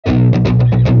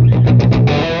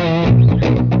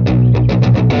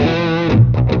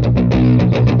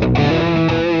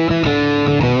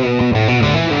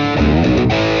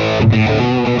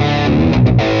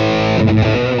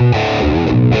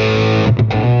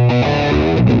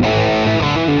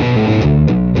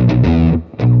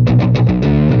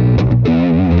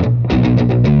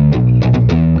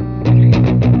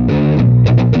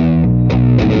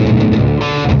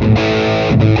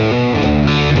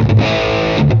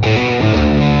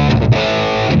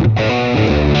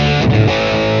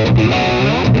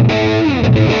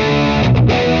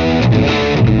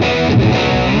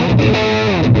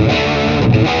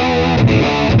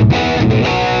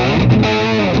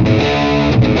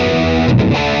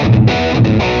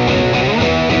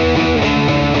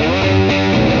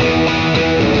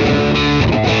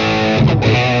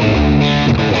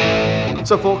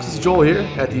What's up, folks? It's Joel here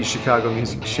at the Chicago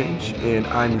Music Exchange, and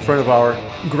I'm in front of our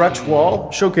Gretsch wall,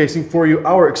 showcasing for you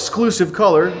our exclusive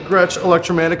color Gretsch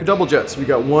Electromatic double jets. We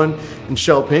got one in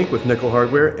shell pink with nickel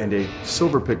hardware and a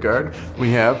silver pickguard. We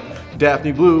have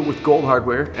Daphne Blue with gold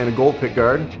hardware and a gold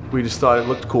pickguard. We just thought it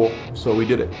looked cool, so we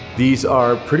did it. These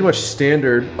are pretty much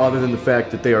standard, other than the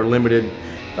fact that they are limited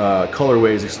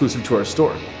colorways exclusive to our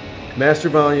store. Master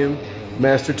volume,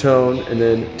 master tone, and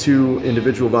then two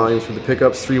individual volumes for the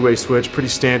pickups, three-way switch, pretty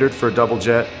standard for a double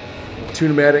jet.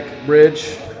 Two-pneumatic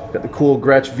bridge, got the cool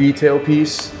Gretsch V-tail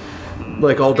piece.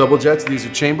 Like all double jets, these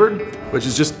are chambered, which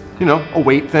is just, you know, a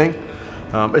weight thing.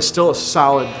 It's still a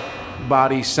solid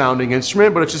body sounding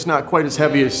instrument, but it's just not quite as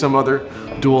heavy as some other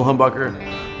dual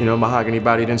humbucker, you know, mahogany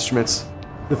bodied instruments.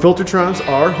 The Filtertrons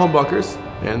are humbuckers,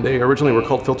 and they originally were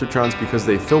called Filtertrons because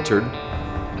they filtered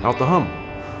out the hum.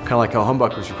 Kind of like how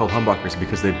humbuckers were called humbuckers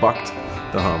because they bucked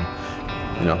the hum.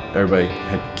 You know, everybody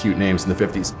had cute names in the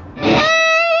 50s.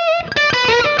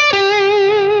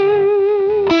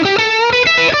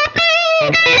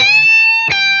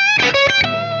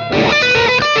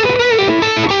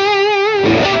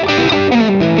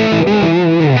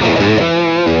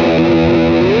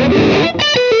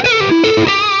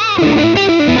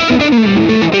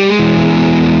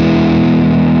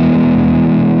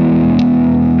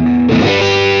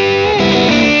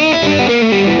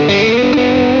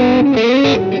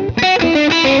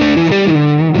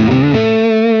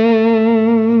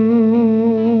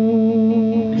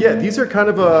 Yeah, these are kind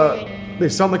of they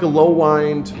sound like a low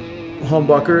wind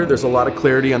humbucker. There's a lot of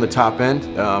clarity on the top end.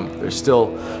 They're still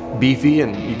beefy,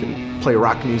 and you can play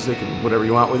rock music and whatever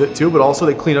you want with it too, but also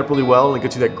they clean up really well and it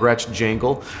gets you that Gretsch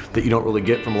jangle that you don't really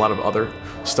get from a lot of other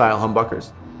style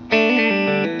humbuckers.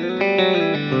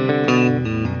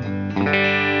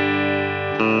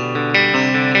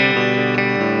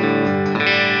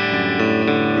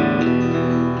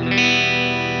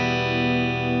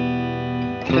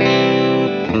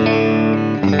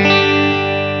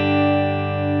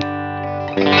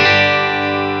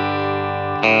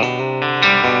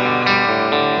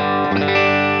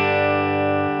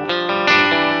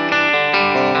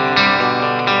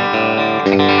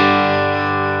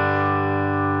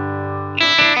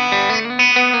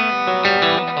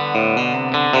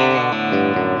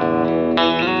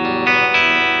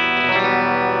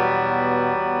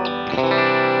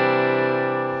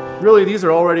 Really, these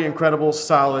are already incredible,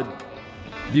 solid,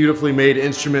 beautifully made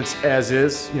instruments as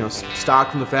is, you know,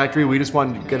 stock from the factory. We just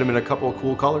wanted to get them in a couple of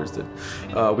cool colors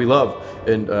that we love.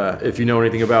 And if you know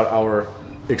anything about our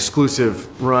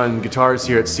exclusive run guitars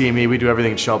here at CME, we do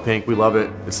everything in shell pink. We love it.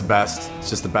 It's the best. It's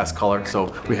just the best color.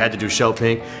 So we had to do shell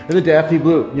pink. And the Daphne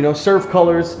Blue, you know, surf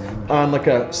colors on like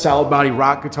a solid body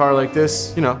rock guitar like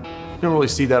this, you know, you don't really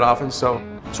see that often. So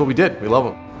that's what we did. We love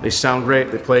them. They sound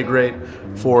great, they play great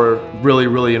for really,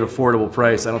 really an affordable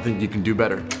price. I don't think you can do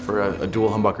better for a dual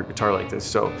humbucker guitar like this.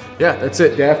 So yeah, that's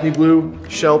it. Daphne Blue,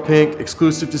 shell pink,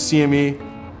 exclusive to CME.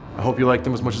 I hope you like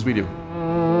them as much as we do.